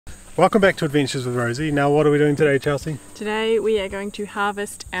Welcome back to Adventures with Rosie. Now what are we doing today, Chelsea? Today we are going to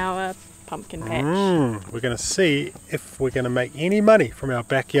harvest our pumpkin patch. We're going to see if we're going to make any money from our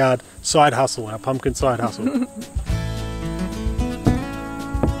backyard side hustle, our pumpkin side hustle.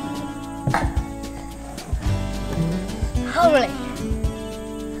 Holy!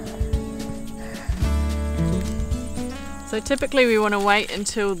 So typically we want to wait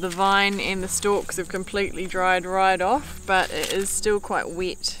until the vine and the stalks have completely dried right off, but it is still quite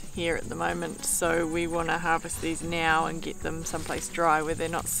wet here at the moment, so we want to harvest these now and get them someplace dry where they're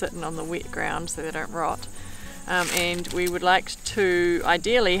not sitting on the wet ground so they don't rot. And we would like to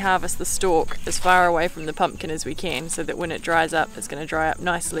ideally harvest the stalk as far away from the pumpkin as we can, so that when it dries up it's going to dry up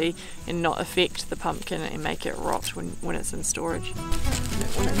nicely and not affect the pumpkin and make it rot when it's in storage. I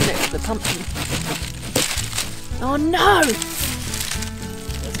don't want to lick the pumpkin. Oh no!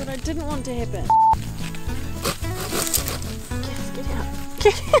 That's what I didn't want to happen. Get out.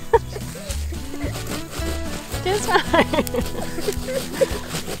 Get out. Just fine.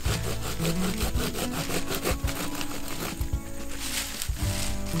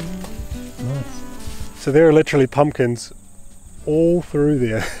 Nice. So there are literally pumpkins all through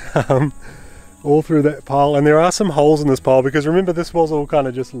there, all through that pile, and there are some holes in this pile because remember this was all kind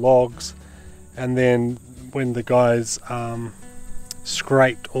of just logs, and then when the guys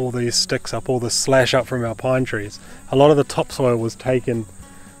scraped all these sticks up, all the slash up from our pine trees, a lot of the topsoil was taken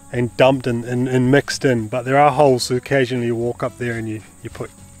and dumped and mixed in, but there are holes, so occasionally you walk up there and you put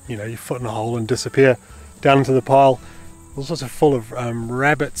your foot in a hole and disappear down into the pile. It's also full of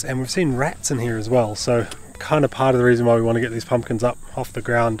rabbits, and we've seen rats in here as well, so kind of part of the reason why we want to get these pumpkins up off the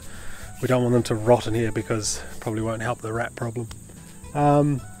ground. We don't want them to rot in here because it probably won't help the rat problem.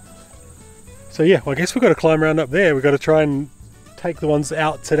 So yeah, well, I guess we've got to climb around up there. We've got to try and take the ones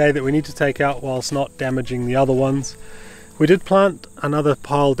out today that we need to take out whilst not damaging the other ones. We did plant another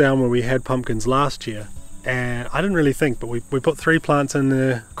pile down where we had pumpkins last year, and I didn't really think, but we put 3 plants in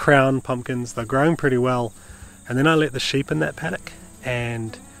there, crown pumpkins. They're growing pretty well, and then I let the sheep in that paddock,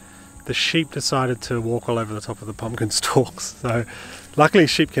 and the sheep decided to walk all over the top of the pumpkin stalks. So luckily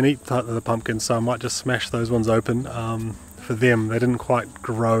sheep can eat the pumpkins, so I might just smash those ones open for them. They didn't quite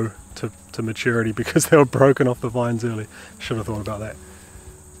grow to maturity because they were broken off the vines early. Should have thought about that.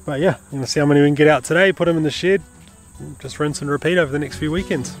 But yeah, I'm going to see how many we can get out today, put them in the shed, just rinse and repeat over the next few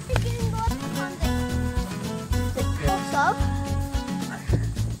weekends.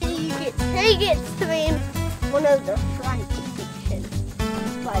 He gets 3 in one of the front sections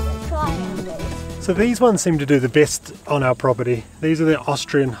by the triangles. So these ones seem to do the best on our property. These are the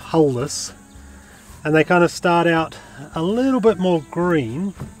Austrian hulless, and they kind of start out a little bit more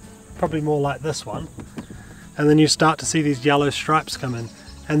green, probably more like this one, and then you start to see these yellow stripes come in,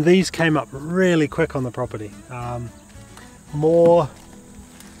 and these came up really quick on the property, more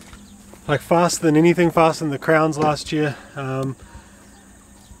like faster than anything, faster than the crowns last year.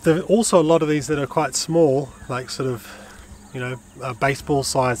 There are also a lot of these that are quite small, like sort of baseball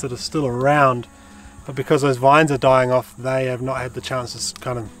size, that are still around, but because those vines are dying off, they have not had the chance to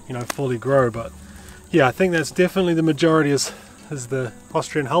kind of fully grow. But yeah, I think that's definitely the majority is the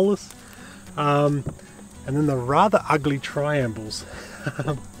Austrian hulless, and then the rather ugly triangles.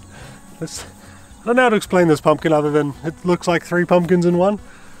 I don't know how to explain this pumpkin other than it looks like 3 pumpkins in one.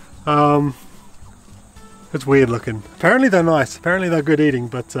 It's weird looking. Apparently they're nice, apparently they're good eating,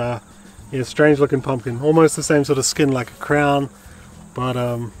 but yeah, strange looking pumpkin. Almost the same sort of skin like a crown, but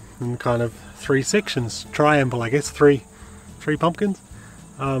in kind of 3 sections. Triangle, I guess, 3 pumpkins.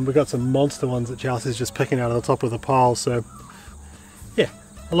 We've got some monster ones that Chelsea's just picking out of the top of the pile, so yeah,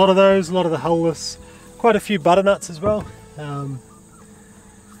 a lot of those, a lot of the hulless, quite a few butternuts as well,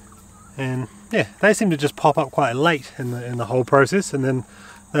 and yeah, they seem to just pop up quite late in the whole process, and then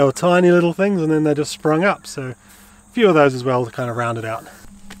they were tiny little things and then they just sprung up, so a few of those as well to kind of round it out.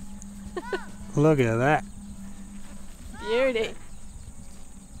 Look at that. Beauty.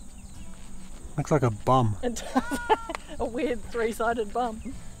 Looks like a bum. A weird 3-sided bum.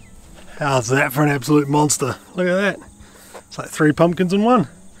 How's that for an absolute monster? Look at that. It's like 3 pumpkins in one.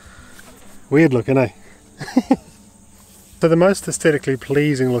 Weird looking, eh? So the most aesthetically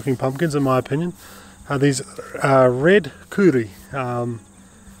pleasing looking pumpkins, in my opinion, are these red kuri. Quite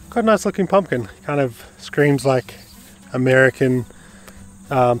a nice looking pumpkin. Kind of screams like American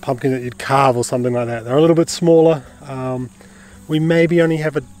pumpkin that you'd carve or something like that. They're a little bit smaller. We maybe only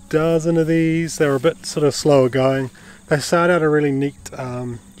have a dozen of these. They're a bit sort of slower going. They start out a really neat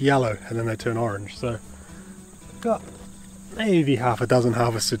yellow and then they turn orange. So I've got maybe half a dozen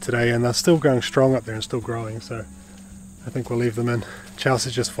harvested today, and they're still going strong up there and still growing, so I think we'll leave them in.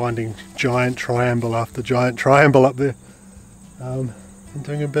 Chelsea's just finding giant triangle after giant triangle up there. and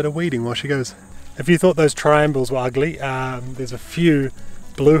doing a bit of weeding while she goes. If you thought those triangles were ugly, there's a few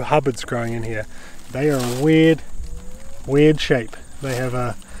blue hubbards growing in here. They are a weird shape. They have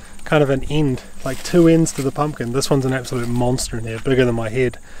a kind of an end, like two ends to the pumpkin. This one's an absolute monster in here, bigger than my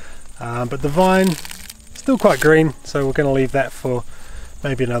head. But the vine, still quite green, so we're going to leave that for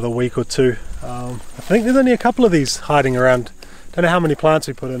maybe another week or two. I think there's only a couple of these hiding around. Don't know how many plants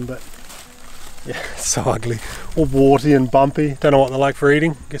we put in, but yeah, it's so ugly. All warty and bumpy. Don't know what they're like for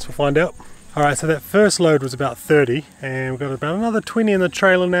eating. Guess we'll find out. Alright, so that first load was about 30, and we've got about another 20 in the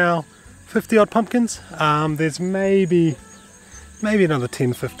trailer now. 50 odd pumpkins. There's maybe another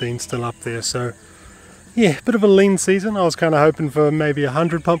 10-15 still up there, so yeah, bit of a lean season. I was kind of hoping for maybe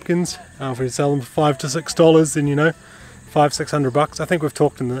 100 pumpkins. If we sell them for $5 to $6, then you know, $500-600. I think we've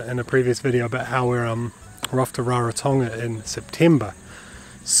talked in a previous video about how we're off to Rarotonga in September.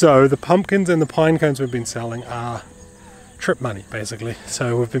 So the pumpkins and the pine cones we've been selling are trip money basically.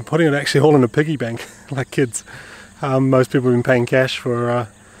 So we've been putting it actually all in a piggy bank like kids. Most people have been paying cash for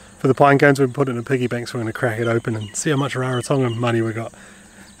the pine cones. We've put it in a piggy bank, so we're going to crack it open and see how much Rarotonga money we got.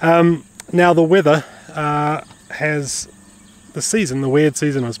 Now the weather has the season, the weird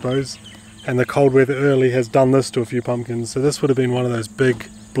season I suppose, and the cold weather early has done this to a few pumpkins. So this would have been one of those big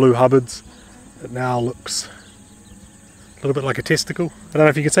blue hubbards that now looks a little bit like a testicle. I don't know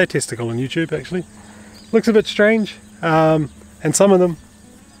if you could say testicle on YouTube actually. Looks a bit strange. And some of them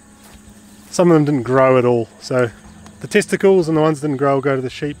didn't grow at all. So the testicles and the ones that didn't grow will go to the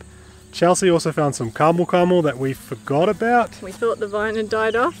sheep. Chelsea also found some caramel that we forgot about. We thought the vine had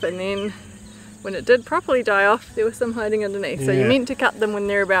died off, and then when it did properly die off, there was some hiding underneath. Yeah. So you meant to cut them when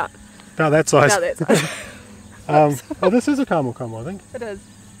they're about that size. About that size. Oh, this is a caramel, I think. It is.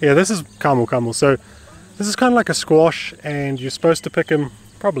 Yeah, this is caramel. So this is kind of like a squash, and you're supposed to pick them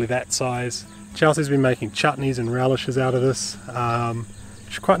probably that size. Chelsea's been making chutneys and relishes out of this,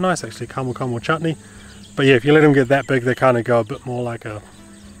 which is quite nice actually, caramel chutney. But yeah, if you let them get that big, they kind of go a bit more like a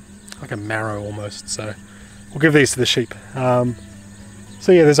marrow almost. So we'll give these to the sheep.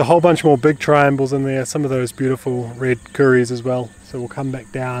 So yeah, there's a whole bunch more big triangles in there, some of those beautiful red curries as well. So we'll come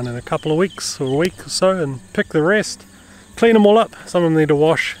back down in a couple of weeks or a week or so and pick the rest, clean them all up. Some of them need to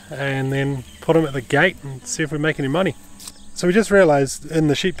wash, and then put them at the gate and see if we make any money. So we just realised in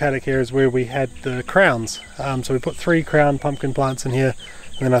the sheep paddock here is where we had the crowns. So we put 3 crown pumpkin plants in here,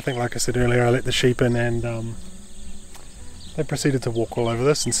 and then I think, like I said earlier, I let the sheep in, and they proceeded to walk all over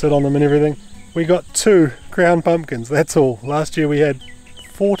this and sit on them and everything. We got 2 crown pumpkins, that's all. Last year we had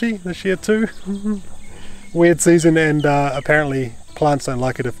 40, this year 2. Weird season, and apparently plants don't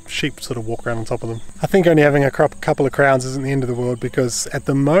like it if sheep sort of walk around on top of them. I think only having a couple of crowns isn't the end of the world, because at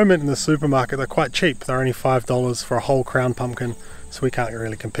the moment in the supermarket they're quite cheap. They're only $5 for a whole crown pumpkin, so we can't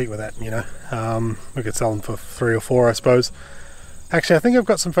really compete with that, you know. We could sell them for 3 or 4, I suppose. Actually, I think I've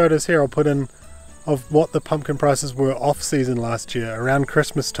got some photos here I'll put in of what the pumpkin prices were off season last year. Around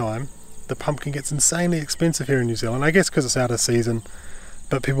Christmas time, the pumpkin gets insanely expensive here in New Zealand. I guess because it's out of season,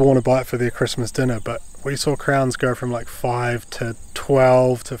 but people want to buy it for their Christmas dinner. But we saw crowns go from like $5 to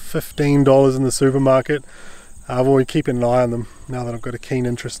 $12 to $15 in the supermarket. I've always keeping an eye on them now that I've got a keen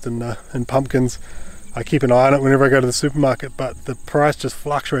interest in pumpkins. I keep an eye on it whenever I go to the supermarket, but the price just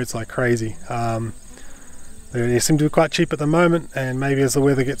fluctuates like crazy. They seem to be quite cheap at the moment, and maybe as the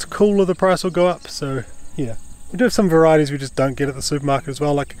weather gets cooler the price will go up. So yeah, we do have some varieties we just don't get at the supermarket as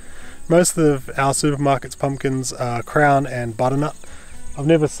well. Like most of our supermarkets pumpkins are crown and butternut. I've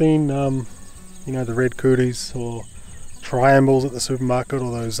never seen you know, the red cooties or triangles at the supermarket, or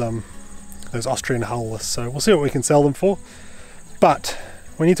those Austrian hulless. So we'll see what we can sell them for, but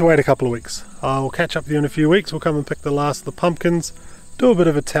we need to wait a couple of weeks. I'll catch up with you in a few weeks. We'll come and pick the last of the pumpkins, do a bit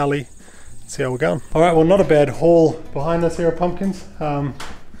of a tally, see how we're going. Alright, well, not a bad haul behind us here of pumpkins.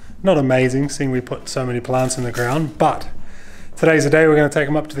 Not amazing seeing we put so many plants in the ground, but today's the day we're going to take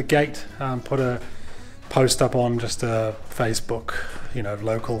them up to the gate, put a post up on just a Facebook, you know,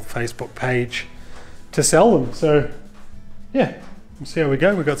 local Facebook page to sell them. So yeah, we'll see how we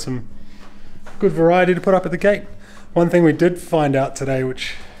go. We've got some good variety to put up at the gate. One thing we did find out today,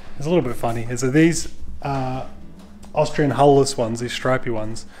 which is a little bit funny, is that these Austrian hulless ones, these stripy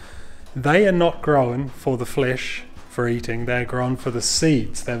ones, they are not grown for the flesh for eating. They're grown for the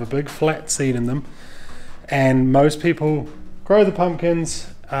seeds. They have a big flat seed in them, and most people grow the pumpkins.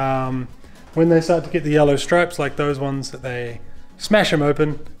 When they start to get the yellow stripes like those ones, that they smash them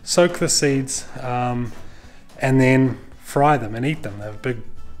open, soak the seeds, and then fry them and eat them. They have a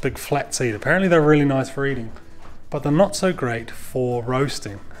big flat seed. Apparently they're really nice for eating, but they're not so great for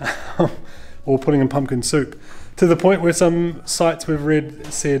roasting or putting in pumpkin soup, to the point where some sites we've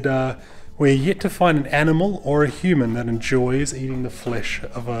read said We're yet to find an animal or a human that enjoys eating the flesh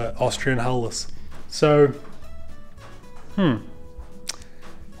of an Austrian hullus. So,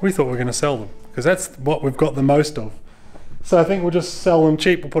 we thought we were going to sell them, because that's what we've got the most of. So I think we'll just sell them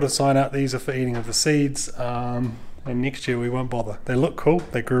cheap. We'll put a sign out, these are for eating of the seeds, and next year we won't bother. They look cool,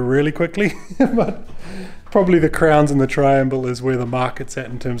 they grew really quickly, but probably the crowns and the triangle is where the market's at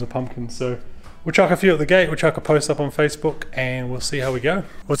in terms of pumpkins. So we'll chuck a few at the gate, we'll chuck a post up on Facebook, and we'll see how we go.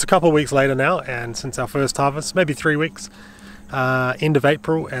 Well, it's a couple of weeks later now, and since our first harvest, maybe 3 weeks, end of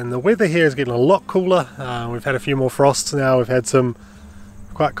April, and the weather here is getting a lot cooler. We've had a few more frosts now, we've had some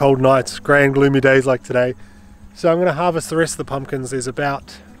quite cold nights, grey and gloomy days like today. So I'm going to harvest the rest of the pumpkins. There's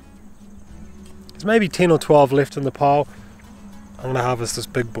maybe 10 or 12 left in the pile. I'm going to harvest this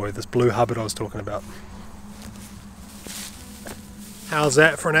big boy, this blue hubbard I was talking about. How's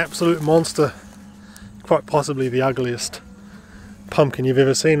that for an absolute monster? Quite possibly the ugliest pumpkin you've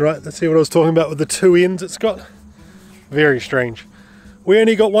ever seen, right? Let's see what I was talking about with the 2 ends it's got. Very strange. We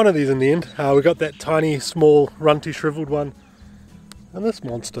only got one of these in the end. We got that tiny, small, runty, shriveled one. And this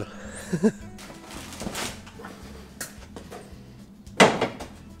monster.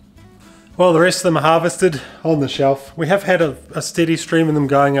 Well, the rest of them are harvested on the shelf. We have had a steady stream of them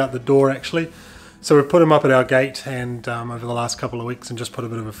going out the door actually. So we've put them up at our gate, and over the last couple of weeks, and just put a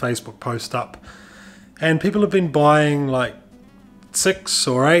bit of a Facebook post up. And people have been buying like 6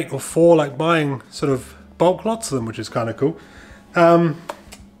 or 8 or 4, like buying sort of bulk lots of them, which is kind of cool.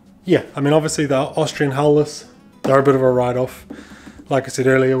 Yeah, I mean obviously the Austrian hullus, they're a bit of a write-off. Like I said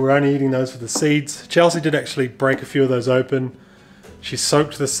earlier, we're only eating those for the seeds. Chelsea did actually break a few of those open. She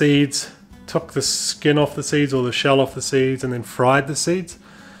soaked the seeds, took the skin off the seeds or the shell off the seeds, and then fried the seeds.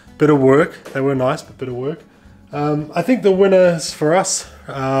 Bit of work. They were nice, but bit of work. I think the winners for us,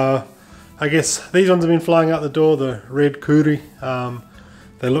 I guess these ones have been flying out the door, the red kuri.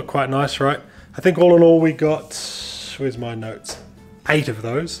 They look quite nice, right? I think all in all we got, where's my notes? 8 of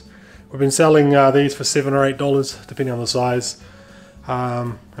those. We've been selling these for $7 or $8, depending on the size.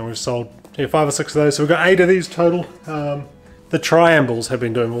 And we've sold 5 or 6 of those, so we've got 8 of these total. The triangles have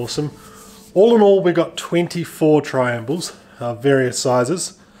been doing awesome. All in all, we got 24 triangles, various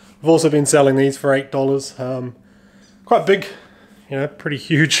sizes. We've also been selling these for $8. Quite big, you know, pretty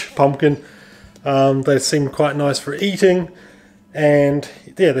huge pumpkin. They seem quite nice for eating, and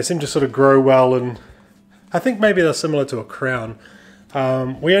yeah, they seem to sort of grow well, and I think maybe they're similar to a crown.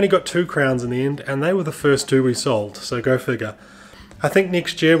 We only got 2 crowns in the end, and they were the first 2 we sold, so go figure. I think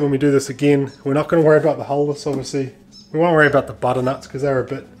next year when we do this again, we're not going to worry about the hullus, obviously. We won't worry about the butternuts because they're a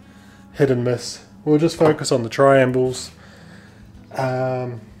bit hit and miss. We'll just focus on the triangles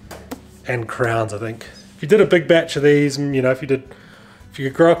and crowns, I think. If you did a big batch of these, and you know, if you could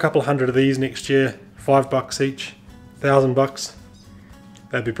grow a couple hundred of these next year, $5 each, $1,000,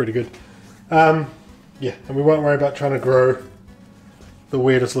 that'd be pretty good. Yeah, and we won't worry about trying to grow the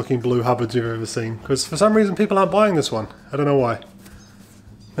weirdest looking blue hubbards you've ever seen, because for some reason people aren't buying this one. I don't know why.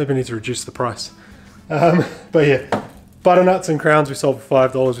 Maybe I need to reduce the price. But yeah, butternuts and crowns we sold for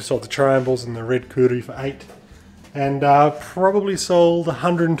 $5. We sold the triangles and the red kuri for $8. And probably sold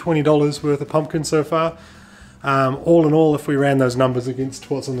 $120 worth of pumpkin so far. All in all, if we ran those numbers against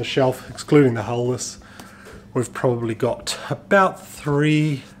what's on the shelf, excluding the hullus, we've probably got about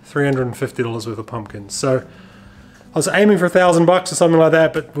 $350 worth of pumpkins. So I was aiming for $1,000 or something like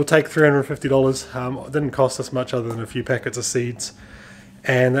that, but we'll take $350. It didn't cost us much other than a few packets of seeds.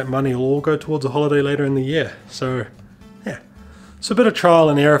 And that money will all go towards a holiday later in the year. So yeah, it's a bit of trial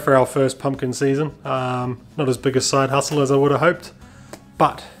and error for our first pumpkin season. Not as big a side hustle as I would have hoped,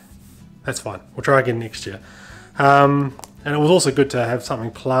 but that's fine. We'll try again next year. And it was also good to have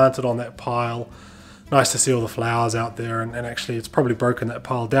something planted on that pile. Nice to see all the flowers out there, and actually it's probably broken that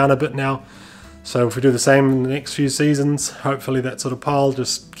pile down a bit now. So if we do the same in the next few seasons, hopefully that sort of pile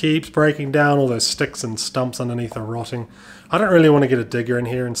just keeps breaking down, all those sticks and stumps underneath are rotting. I don't really want to get a digger in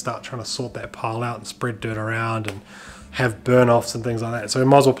here and start trying to sort that pile out and spread dirt around and have burn-offs and things like that. So we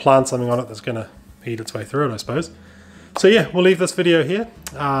might as well plant something on it that's going to eat its way through it, I suppose. So yeah, we'll leave this video here.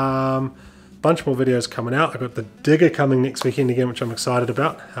 Bunch more videos coming out. I've got the digger coming next weekend again, which I'm excited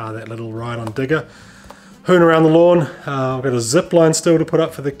about. That little ride on digger. Hoon around the lawn. We've got a zip line still to put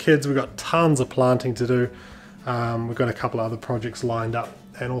up for the kids. We've got tons of planting to do. We've got a couple of other projects lined up,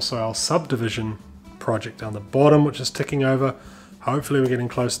 and also our subdivision project down the bottom, which is ticking over. Hopefully we're getting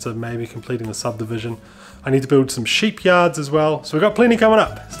close to maybe completing the subdivision. I need to build some sheep yards as well. So we've got plenty coming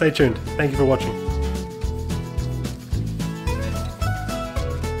up. Stay tuned. Thank you for watching.